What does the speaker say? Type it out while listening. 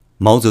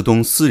毛泽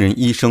东私人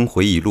医生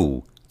回忆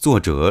录，作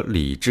者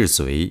李志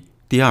随，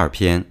第2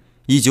篇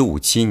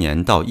，1957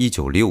年到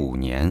1965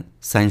年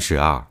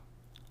，32。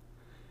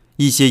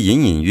一些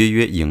隐隐约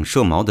约影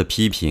射毛的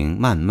批评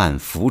慢慢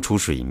浮出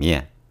水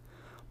面。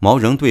毛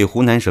仍对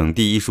湖南省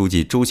第一书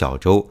记周小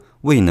舟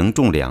未能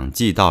中2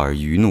剂道而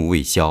余怒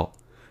未消，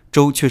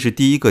周却是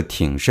第一个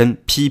挺身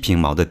批评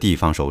毛的地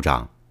方首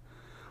长。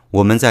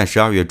我们在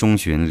12月中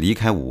旬离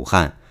开武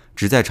汉，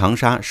只在长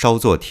沙稍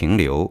作停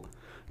留。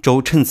周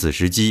趁此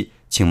时机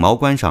请毛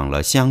观赏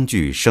了湘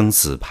剧《生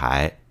死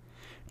牌》。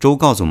周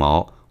告诉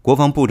毛，国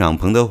防部长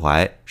彭德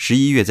怀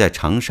11月在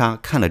长沙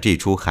看了这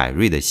出海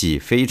瑞的戏，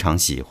非常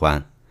喜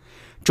欢。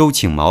周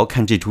请毛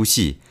看这出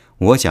戏，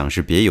我想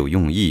是别有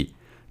用意。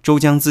周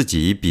将自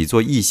己比作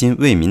一心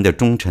为民的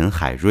忠臣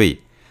海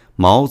瑞，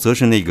毛则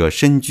是那个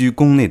身居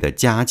宫内的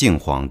嘉靖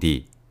皇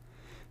帝。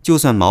就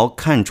算毛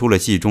看出了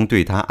戏中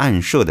对他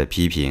暗设的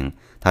批评，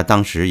他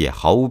当时也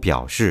毫无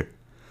表示。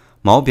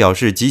毛表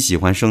示极喜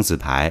欢生死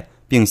牌，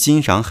并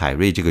欣赏海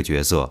瑞这个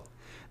角色。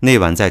那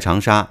晚在长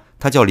沙，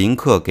他叫林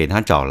克给他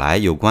找来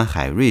有关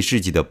海瑞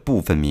事迹的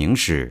部分明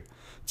史。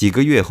几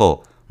个月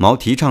后，毛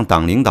提倡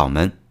党领导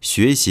们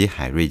学习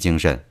海瑞精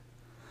神。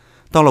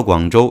到了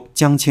广州，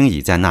江青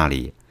已在那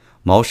里。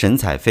毛神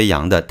采飞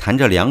扬地谈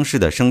着粮食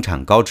的生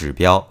产高指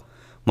标。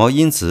毛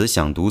因此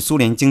想读苏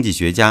联经济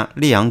学家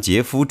列昂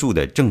杰夫著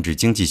的政治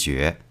经济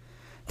学。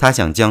他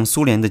想将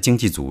苏联的经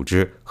济组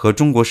织和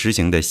中国实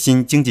行的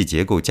新经济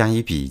结构加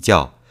以比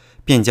较，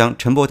便将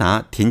陈伯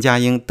达、田家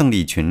英、邓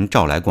丽群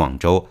召来广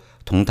州，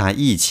同他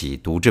一起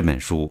读这本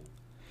书。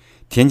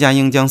田家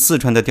英将四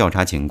川的调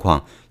查情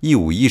况一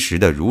五一十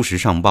地如实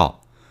上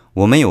报。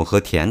我没有和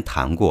田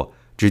谈过，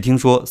只听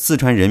说四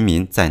川人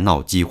民在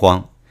闹饥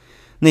荒。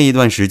那一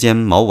段时间，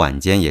毛晚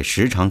间也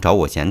时常找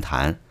我闲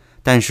谈，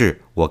但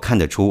是我看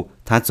得出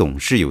他总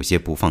是有些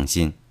不放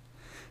心。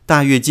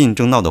大跃进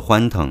正闹得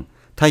欢腾，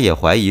他也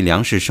怀疑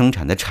粮食生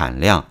产的产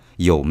量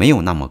有没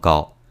有那么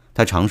高。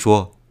他常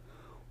说，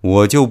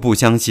我就不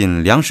相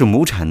信粮食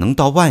亩产能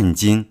到10000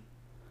斤。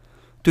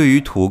对于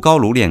土高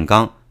炉炼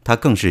钢，他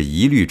更是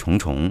疑虑重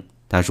重。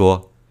他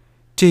说，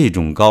这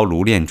种高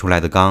炉炼出来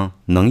的钢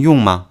能用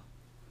吗？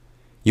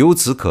由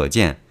此可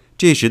见，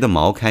这时的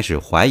毛开始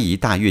怀疑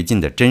大跃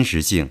进的真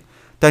实性，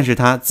但是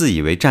他自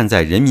以为站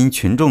在人民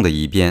群众的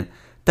一边，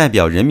代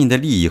表人民的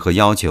利益和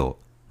要求。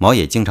毛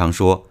也经常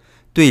说，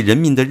对人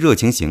民的热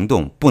情行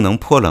动不能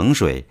泼冷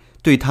水，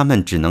对他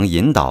们只能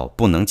引导，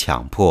不能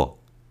强迫。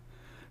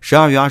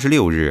12月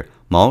26日，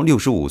毛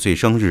65岁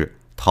生日，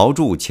陶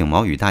铸请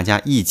毛与大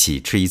家一起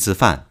吃一次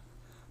饭。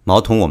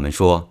毛同我们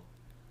说，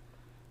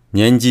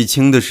年纪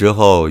轻的时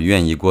候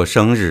愿意过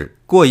生日，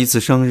过一次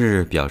生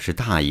日表示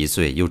大1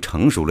岁，又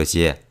成熟了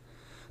些。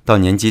到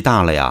年纪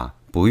大了呀，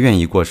不愿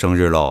意过生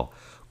日喽，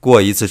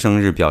过一次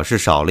生日表示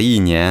少了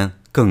1年，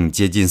更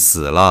接近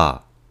死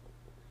了。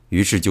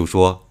于是就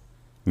说，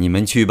你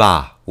们去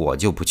吧，我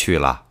就不去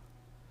了。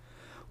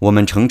我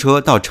们乘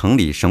车到城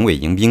里省委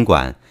迎宾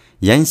馆，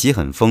筵席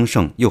很丰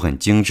盛又很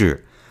精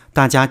致。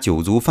大家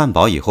酒足饭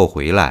饱以后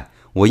回来，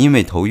我因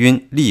为头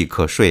晕立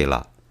刻睡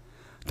了。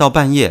到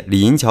半夜，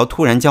李银桥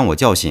突然将我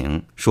叫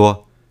醒，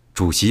说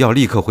主席要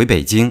立刻回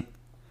北京。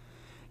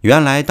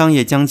原来当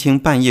夜江青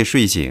半夜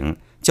睡醒，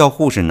叫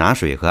护士拿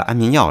水和安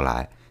眠药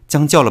来，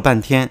江叫了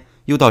半天，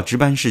又到值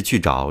班室去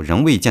找，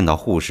仍未见到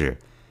护士。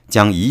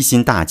江疑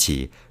心大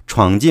起，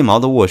闯进毛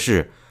的卧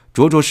室，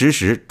着着实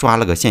实抓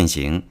了个现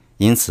行，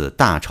因此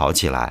大吵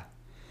起来。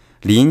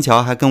李银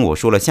桥还跟我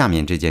说了下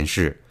面这件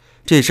事，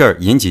这事儿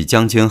引起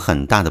江青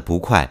很大的不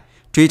快，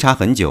追查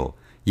很久，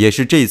也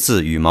是这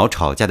次与毛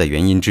吵架的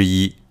原因之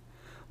一。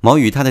毛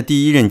与他的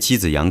第1任妻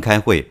子杨开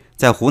慧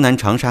在湖南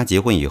长沙结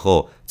婚以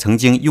后，曾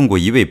经用过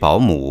一位保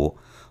姆。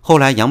后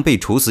来杨被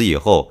处死以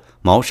后，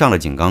毛上了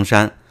井冈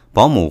山，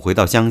保姆回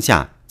到乡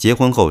下，结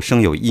婚后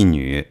生有1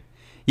女。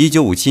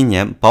1957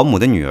年，保姆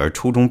的女儿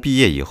初中毕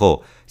业以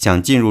后，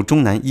想进入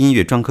中南音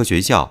乐专科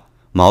学校，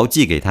毛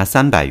寄给她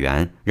300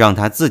元，让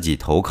她自己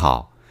投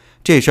考。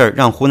这事儿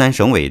让湖南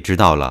省委知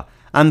道了，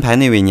安排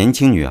那位年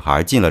轻女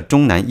孩进了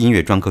中南音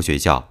乐专科学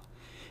校。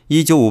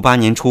1958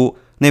年初，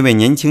那位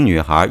年轻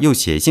女孩又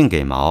写信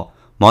给毛，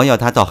毛要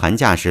她到寒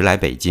假时来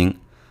北京。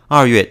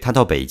2月她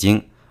到北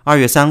京，2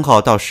月3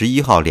号到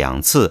11号2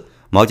次，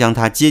毛将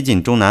她接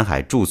进中南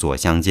海住所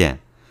相见。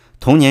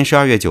同年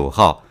12月9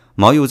号，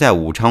毛又在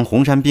武昌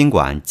红山宾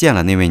馆见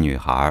了那位女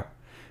孩。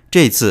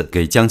这次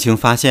给江青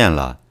发现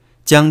了，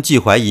江既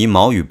怀疑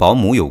毛与保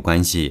姆有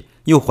关系，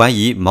又怀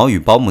疑毛与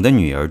保姆的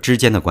女儿之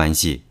间的关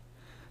系。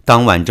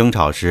当晚争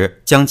吵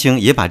时，江青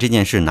也把这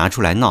件事拿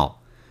出来闹。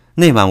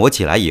那晚我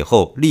起来以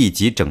后，立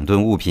即整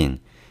顿物品，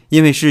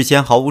因为事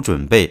先毫无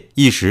准备，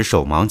一时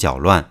手忙脚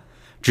乱，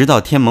直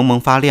到天蒙蒙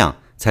发亮，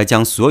才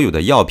将所有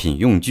的药品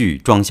用具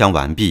装箱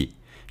完毕。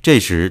这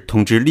时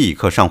通知立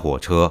刻上火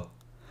车。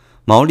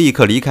毛立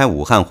刻离开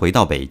武汉回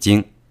到北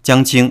京，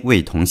江青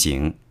未同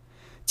行。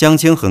江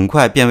青很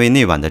快便为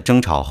那晚的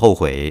争吵后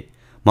悔。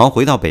毛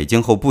回到北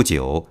京后不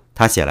久，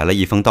他写来了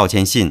一封道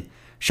歉信，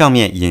上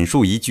面引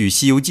述一句《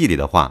西游记》里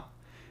的话：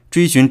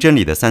追寻真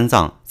理的三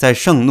藏在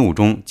盛怒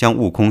中将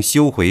悟空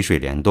修回水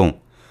帘洞。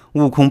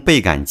悟空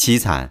倍感凄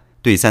惨，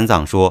对三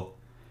藏说：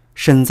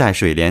身在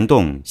水帘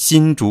洞，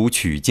心主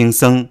取经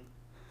僧。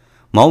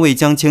毛为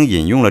江青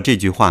引用了这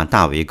句话，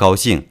大为高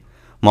兴。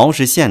毛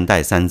是现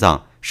代三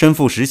藏，身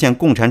负实现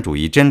共产主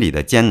义真理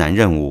的艰难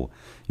任务。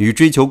与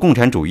追求共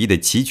产主义的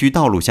崎岖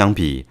道路相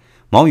比，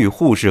毛与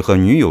护士和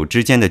女友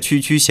之间的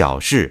区区小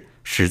事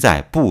实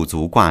在不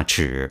足挂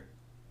齿。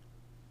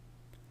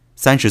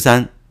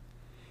33.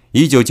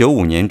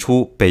 1995年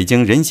初，北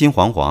京人心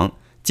惶惶，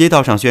街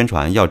道上宣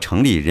传要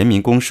成立人民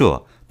公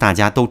社，大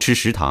家都吃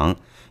食堂，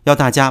要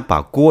大家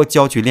把锅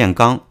交去炼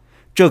钢。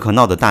这可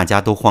闹得大家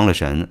都慌了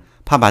神，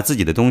怕把自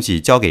己的东西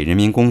交给人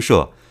民公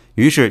社，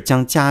于是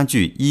将家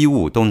具衣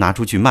物都拿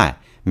出去卖，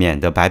免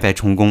得白白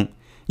充公。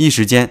一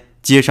时间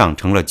街上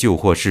成了旧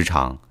货市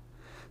场。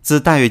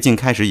自大跃进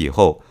开始以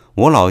后，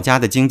我老家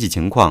的经济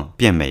情况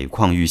便每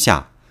况愈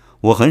下，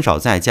我很少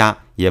在家，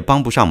也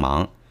帮不上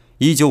忙。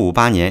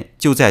1958年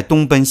就在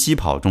东奔西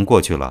跑中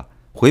过去了。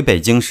回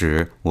北京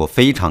时，我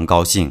非常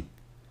高兴。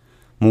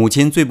母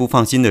亲最不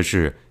放心的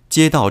是，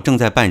街道正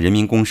在办人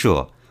民公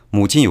社，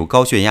母亲有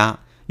高血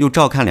压，又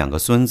照看2个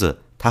孙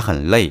子，她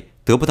很累，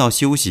得不到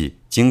休息，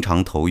经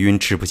常头晕，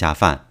吃不下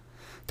饭。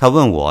她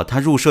问我，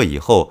她入社以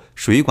后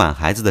谁管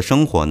孩子的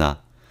生活呢？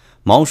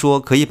毛说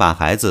可以把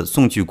孩子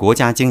送去国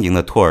家经营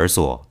的托儿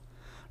所。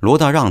罗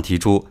道让提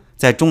出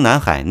在中南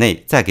海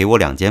内再给我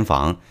2间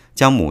房，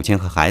将母亲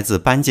和孩子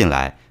搬进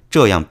来，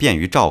这样便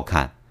于照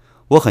看。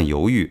我很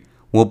犹豫，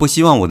我不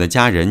希望我的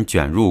家人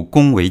卷入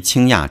恭维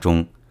倾轧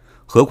中，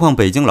何况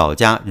北京老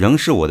家仍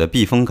是我的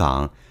避风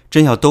港，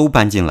真要都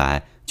搬进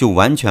来，就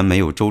完全没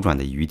有周转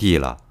的余地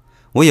了。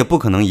我也不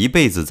可能一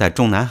辈子在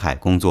中南海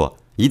工作，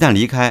一旦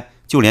离开，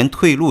就连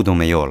退路都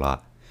没有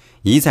了。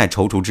一再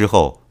踌躇之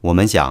后，我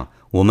们想，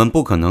我们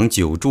不可能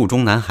久住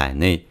中南海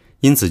内，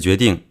因此决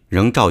定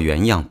仍照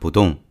原样不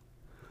动。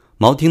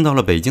毛听到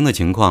了北京的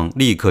情况，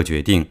立刻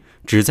决定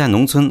只在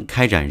农村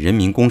开展人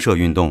民公社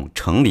运动，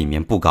城里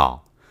面不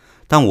搞。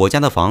但我家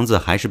的房子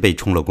还是被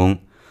充了公。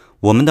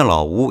我们的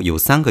老屋有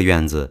3个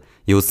院子，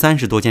有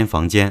30多间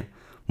房间。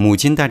母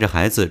亲带着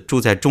孩子住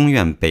在中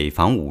院北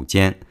房5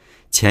间，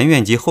前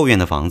院及后院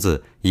的房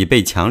子已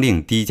被强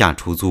令低价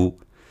出租。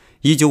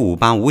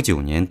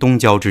1958-59年东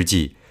交之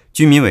际，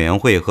居民委员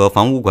会和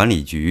房屋管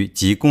理局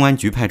及公安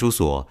局派出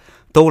所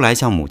都来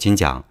向母亲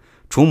讲，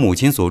除母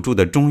亲所住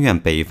的中院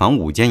北房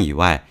5间以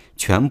外，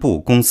全部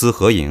公私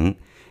合营，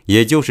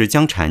也就是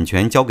将产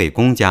权交给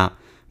公家，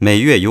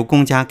每月由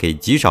公家给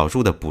极少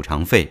数的补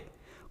偿费，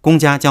公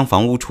家将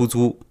房屋出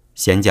租。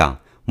先讲，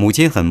母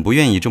亲很不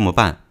愿意这么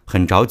办，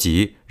很着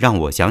急，让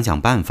我想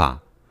想办法。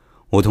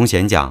我同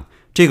贤讲，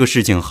这个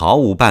事情毫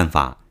无办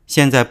法，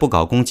现在不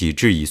搞供给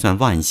制已算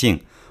万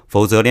幸，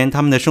否则连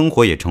他们的生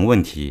活也成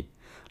问题。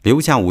留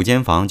下5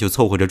间房就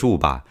凑合着住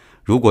吧，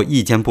如果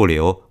1间不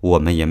留，我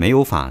们也没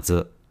有法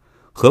子。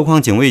何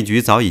况警卫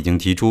局早已经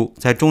提出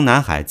在中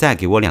南海再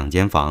给我2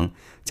间房，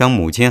将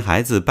母亲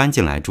孩子搬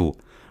进来住。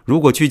如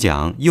果去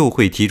讲，又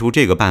会提出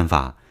这个办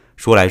法，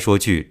说来说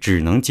去，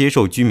只能接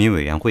受居民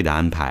委员会的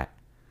安排。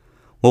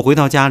我回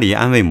到家里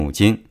安慰母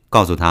亲，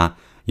告诉她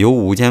有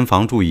5间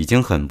房住已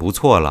经很不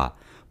错了，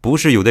不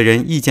是有的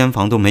人1间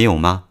房都没有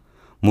吗？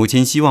母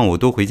亲希望我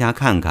多回家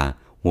看看，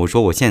我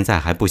说我现在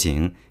还不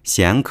行，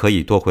闲可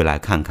以多回来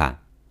看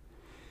看。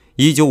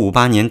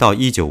1958年到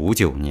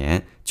1959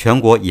年，全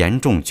国严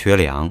重缺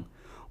粮，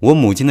我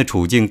母亲的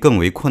处境更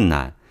为困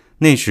难。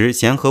那时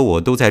贤和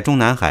我都在中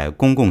南海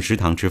公共食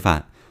堂吃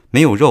饭，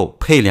没有肉，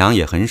配粮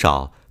也很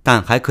少，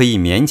但还可以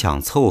勉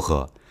强凑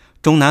合。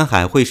中南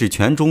海会是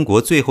全中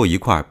国最后一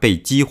块被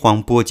饥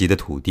荒波及的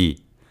土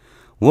地。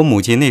我母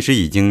亲那时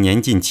已经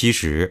年近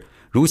70，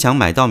如想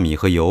买到米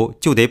和油，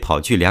就得跑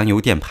去粮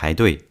油店排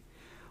队。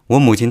我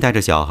母亲带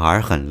着小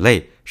孩很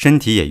累，身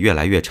体也越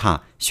来越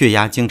差，血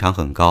压经常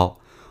很高。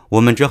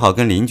我们只好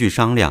跟邻居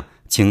商量，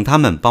请他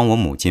们帮我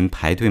母亲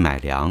排队买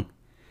粮。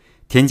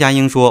田家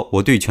英说，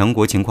我对全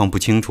国情况不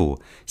清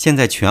楚，现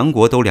在全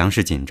国都粮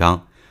食紧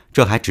张，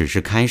这还只是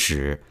开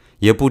始，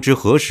也不知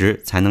何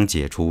时才能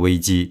解除危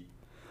机。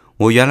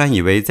我原来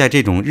以为在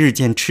这种日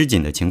渐吃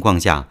紧的情况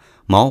下，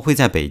毛会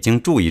在北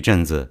京住一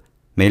阵子，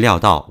没料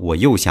到我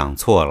又想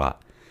错了。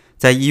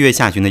在1月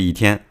下旬的一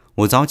天，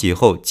我早起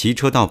后骑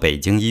车到北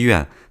京医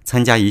院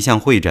参加一项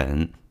会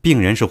诊，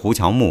病人是胡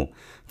乔木，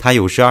他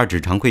有12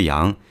指肠溃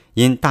疡，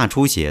因大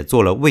出血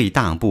做了胃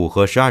大部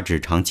和12指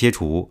肠切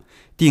除，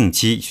定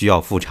期需要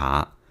复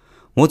查。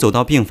我走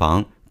到病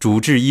房，主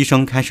治医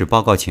生开始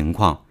报告情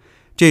况。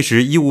这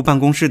时医务办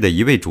公室的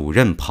一位主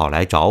任跑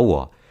来找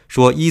我，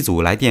说医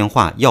组来电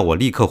话要我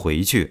立刻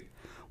回去。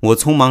我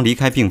匆忙离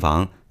开病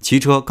房，骑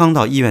车刚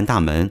到医院大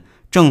门，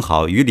正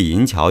好与李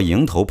银桥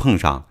迎头碰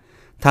上。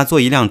他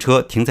坐一辆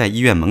车停在医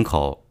院门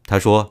口，他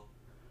说，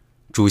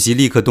主席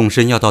立刻动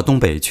身要到东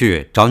北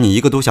去，找你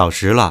1个多小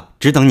时了，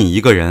只等你一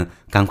个人，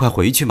赶快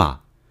回去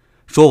吧。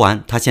说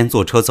完，他先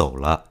坐车走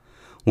了。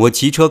我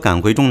骑车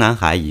赶回中南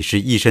海已是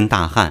一身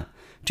大汗。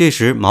这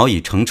时毛已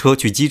乘车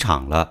去机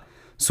场了，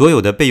所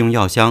有的备用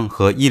药箱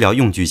和医疗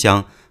用具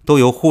箱都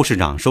由护士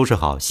长收拾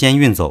好先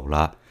运走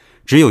了，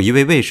只有一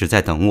位卫士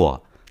在等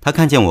我。他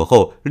看见我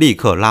后立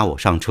刻拉我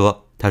上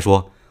车，他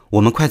说：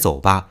我们快走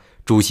吧，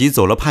主席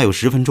走了怕有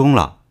10分钟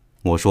了。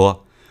我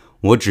说：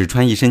我只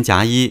穿一身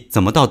夹衣，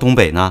怎么到东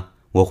北呢？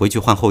我回去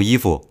换厚衣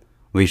服。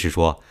卫士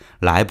说：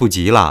来不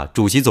及了，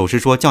主席走时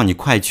说叫你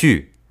快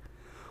去。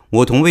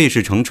我同卫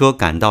士乘车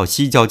赶到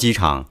西郊机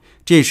场，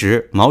这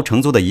时毛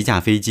乘坐的一架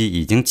飞机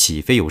已经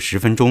起飞有10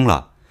分钟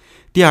了，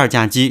第2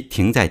架机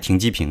停在停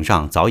机坪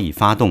上早已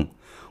发动。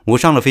我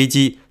上了飞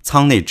机，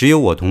舱内只有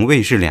我同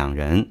卫士2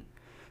人。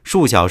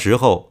数小时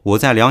后，我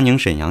在辽宁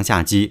沈阳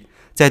下机，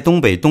在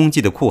东北冬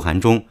季的酷寒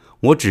中，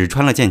我只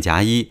穿了件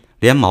夹衣，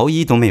连毛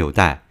衣都没有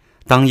带。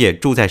当夜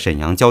住在沈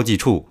阳交际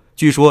处，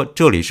据说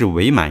这里是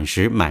伪满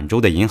时满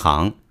洲的银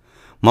行。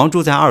毛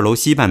住在2楼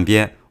西半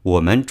边，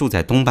我们住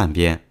在东半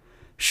边。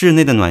室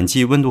内的暖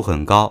气温度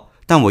很高，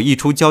但我一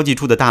出交际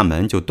处的大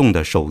门就冻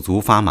得手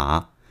足发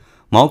麻。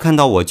毛看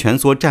到我蜷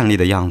缩站立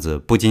的样子，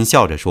不禁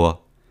笑着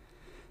说：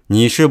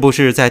你是不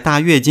是在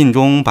大跃进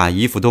中把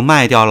衣服都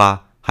卖掉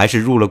了，还是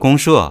入了公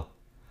社？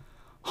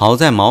好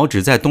在毛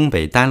只在东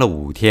北待了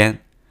5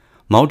天。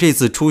毛这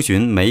次出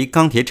巡煤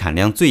钢铁产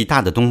量最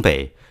大的东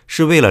北，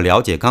是为了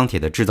了解钢铁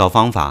的制造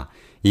方法，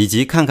以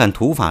及看看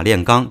土法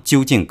炼钢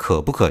究竟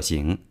可不可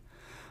行。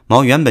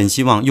毛原本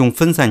希望用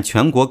分散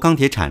全国钢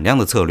铁产量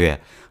的策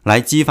略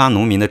来激发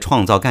农民的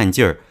创造干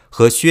劲儿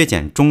和削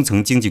减中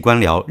层经济官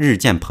僚日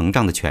渐膨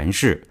胀的权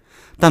势，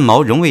但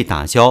毛仍未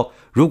打消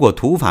如果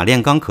土法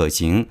炼钢可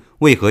行，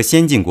为何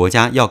先进国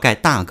家要盖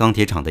大钢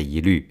铁厂的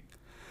疑虑。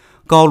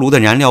高炉的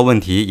燃料问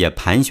题也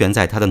盘旋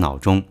在他的脑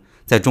中。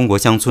在中国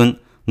乡村，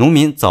农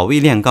民早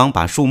为炼钢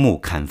把树木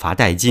砍伐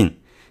殆尽，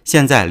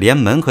现在连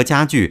门和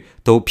家具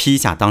都劈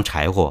下当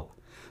柴火。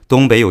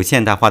东北有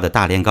现代化的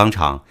大炼钢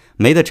厂，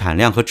煤的产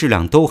量和质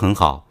量都很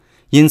好，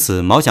因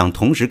此毛想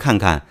同时看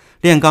看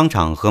炼钢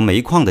厂和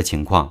煤矿的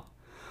情况。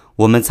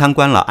我们参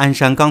观了鞍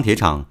山钢铁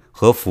厂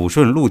和抚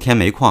顺露天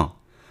煤矿。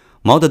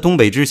毛的东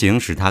北之行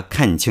使他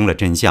看清了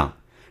真相，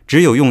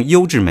只有用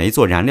优质煤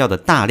做燃料的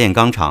大炼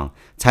钢厂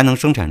才能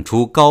生产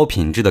出高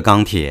品质的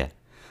钢铁。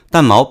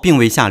但毛并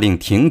未下令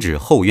停止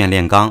后院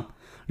炼钢，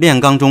炼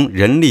钢中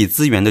人力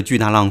资源的巨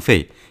大浪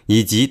费，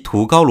以及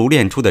土高炉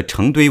炼出的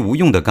成堆无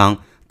用的钢，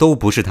都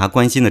不是他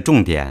关心的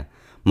重点。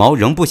毛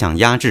仍不想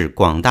压制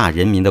广大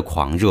人民的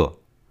狂热。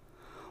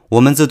我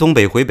们自东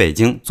北回北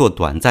京做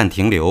短暂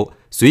停留，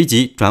随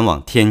即转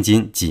往天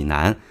津、济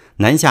南，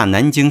南下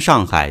南京、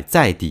上海，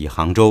再抵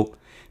杭州。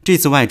这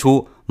次外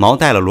出，毛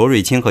带了罗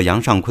瑞卿和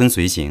杨尚昆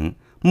随行，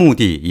目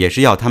的也是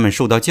要他们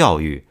受到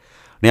教育。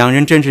2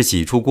人真是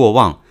喜出过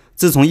望。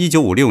自从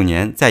1956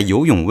年在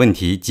游泳问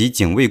题及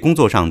警卫工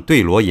作上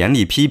对罗严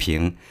厉批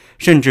评，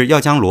甚至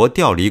要将罗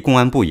调离公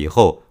安部以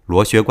后，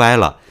罗学乖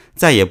了，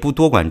再也不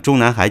多管中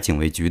南海警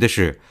卫局的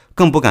事，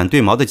更不敢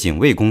对毛的警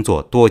卫工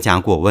作多加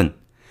过问。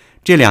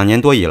这2年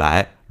多以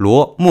来，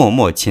罗默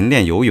默勤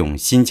练游泳，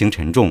心情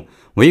沉重，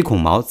唯恐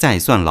毛再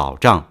算老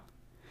账。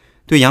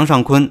对杨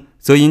尚昆，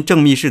则因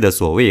郑密室的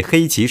所谓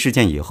黑旗事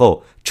件以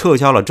后，撤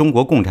销了中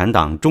国共产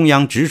党中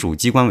央直属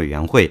机关委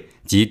员会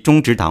及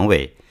中直党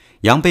委，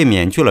杨被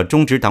免去了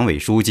中直党委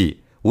书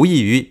记，无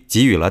异于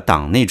给予了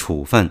党内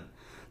处分。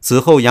此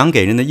后杨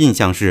给人的印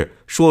象是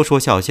说说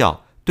笑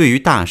笑，对于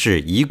大事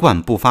一贯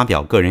不发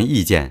表个人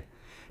意见。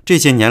这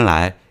些年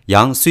来，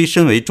杨虽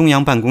身为中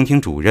央办公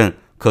厅主任，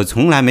可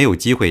从来没有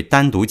机会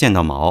单独见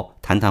到毛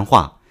谈谈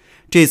话。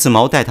这次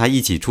毛带他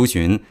一起出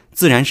巡，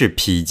自然是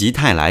否极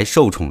泰来，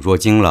受宠若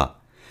惊了。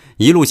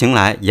一路行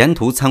来，沿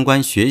途参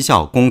观学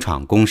校、工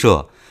厂、公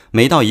社，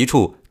每到一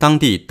处，当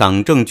地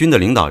党政军的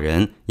领导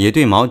人也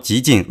对毛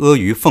极尽阿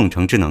谀奉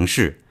承之能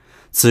事。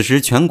此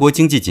时全国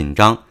经济紧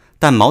张，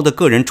但毛的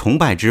个人崇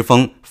拜之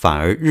风反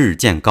而日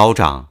渐高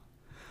涨。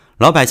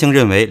老百姓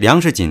认为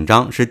粮食紧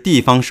张是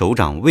地方首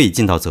长未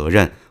尽到责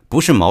任，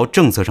不是毛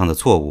政策上的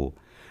错误。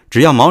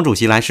只要毛主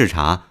席来视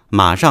察，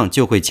马上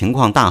就会情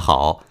况大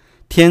好。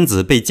天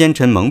子被奸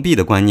臣蒙蔽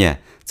的观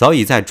念早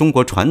已在中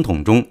国传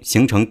统中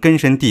形成根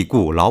深蒂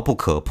固、牢不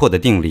可破的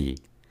定理。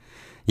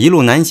一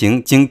路南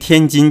行，经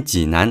天津、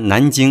济南、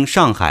南京、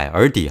上海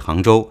而抵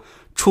杭州，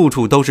处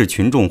处都是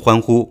群众欢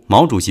呼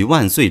毛主席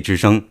万岁之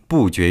声，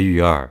不绝于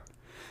耳。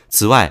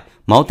此外，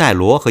毛带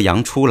罗和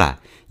杨出来，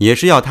也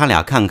是要他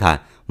俩看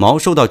看毛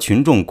受到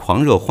群众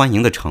狂热欢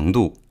迎的程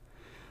度。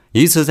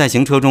一次在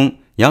行车中，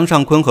杨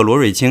尚昆和罗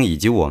瑞卿以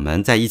及我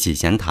们在一起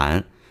闲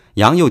谈，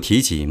杨又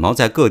提起毛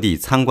在各地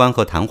参观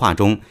和谈话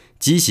中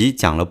即席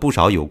讲了不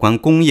少有关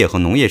工业和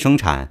农业生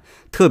产，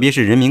特别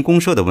是人民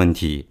公社的问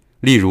题，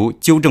例如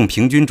纠正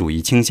平均主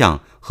义倾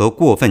向和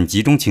过分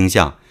集中倾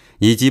向，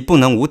以及不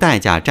能无代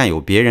价占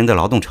有别人的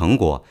劳动成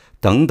果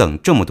等等。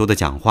这么多的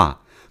讲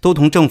话都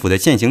同政府的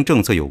现行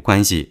政策有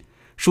关系，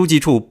书记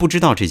处不知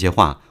道这些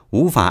话，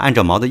无法按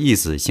照毛的意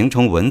思形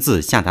成文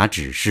字下达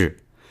指示。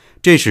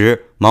这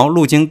时毛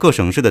路经各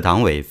省市的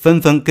党委纷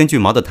纷根据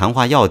毛的谈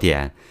话要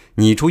点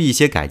拟出一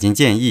些改进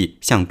建议，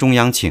向中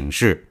央请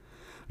示。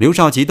刘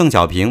少奇、邓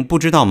小平不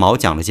知道毛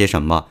讲了些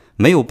什么，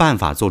没有办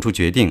法做出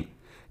决定。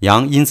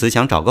杨因此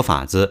想找个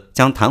法子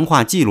将谈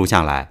话记录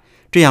下来，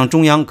这样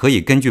中央可以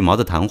根据毛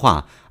的谈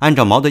话，按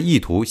照毛的意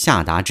图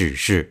下达指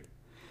示。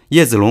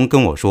叶子龙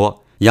跟我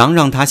说，杨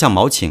让他向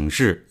毛请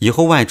示，以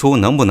后外出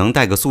能不能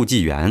带个速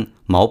记员。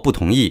毛不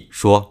同意，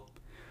说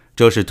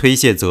这是推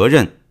卸责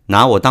任，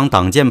拿我当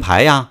挡箭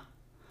牌呀。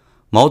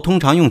毛通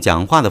常用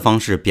讲话的方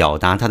式表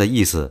达他的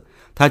意思，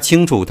他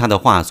清楚他的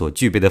话所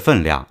具备的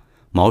分量。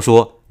毛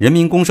说人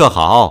民公社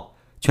好，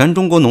全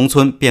中国农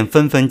村便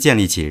纷纷建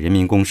立起人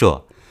民公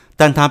社，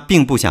但他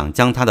并不想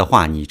将他的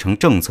话拟成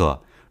政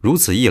策，如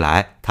此一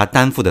来他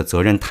担负的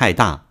责任太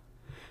大。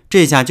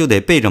这下就得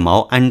背着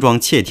毛安装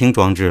窃听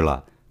装置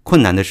了。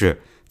困难的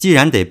是，既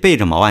然得背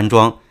着毛安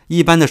装，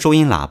一般的收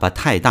音喇叭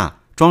太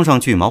大，装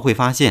上去毛会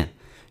发现。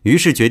于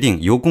是决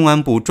定由公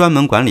安部专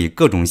门管理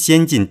各种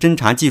先进侦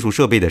察技术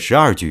设备的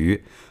12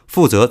局，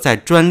负责在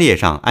专列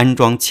上安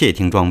装窃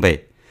听装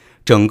备。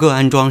整个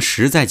安装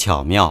实在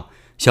巧妙，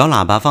小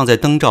喇叭放在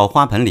灯罩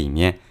花盆里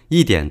面，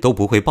一点都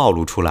不会暴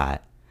露出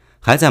来。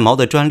还在毛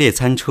的专列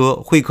餐车、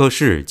会客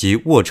室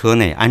及卧车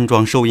内安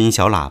装收音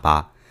小喇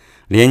叭，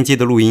连接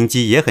的录音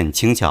机也很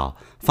轻巧，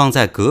放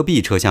在隔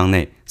壁车厢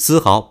内，丝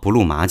毫不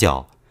露马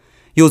脚。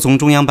又从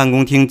中央办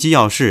公厅机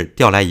要室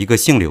调来一个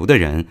姓刘的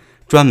人，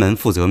专门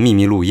负责秘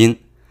密录音。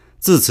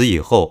自此以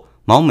后，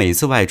毛每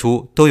次外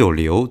出都有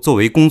刘作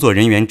为工作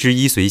人员之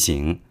一随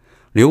行。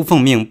刘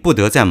奉命不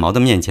得在毛的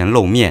面前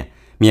露面，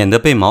免得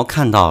被毛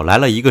看到来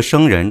了一个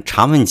生人，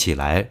查问起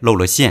来露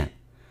了馅。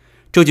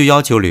这就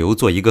要求刘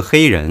做一个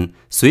黑人，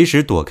随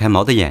时躲开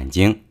毛的眼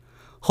睛。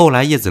后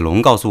来叶子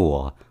龙告诉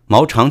我，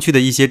毛常去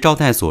的一些招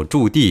待所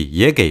驻地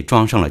也给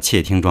装上了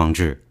窃听装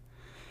置。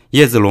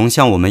叶子龙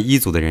向我们一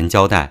组的人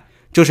交代，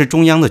这是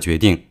中央的决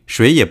定，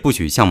谁也不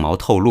许向毛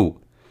透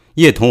露。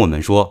叶同我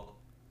们说，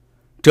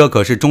这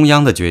可是中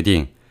央的决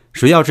定，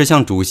谁要是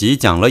向主席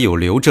讲了有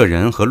刘这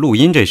人和录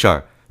音这事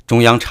儿，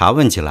中央查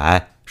问起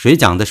来，谁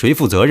讲的谁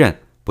负责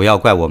任，不要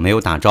怪我没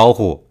有打招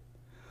呼。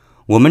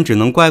我们只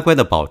能乖乖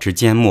地保持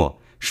缄默，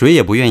谁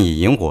也不愿意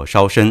引火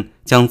烧身，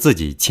将自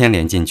己牵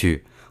连进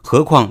去，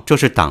何况这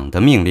是党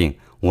的命令，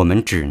我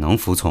们只能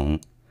服从。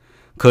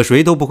可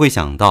谁都不会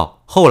想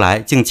到，后来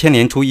竟牵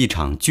连出一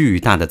场巨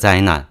大的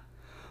灾难。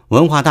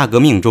文化大革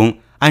命中，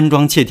安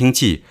装窃听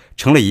器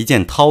成了一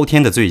件滔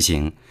天的罪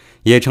行，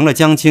也成了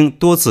江青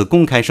多次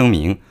公开声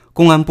明，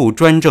公安部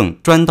专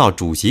政专到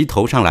主席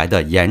头上来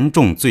的严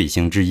重罪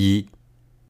行之一。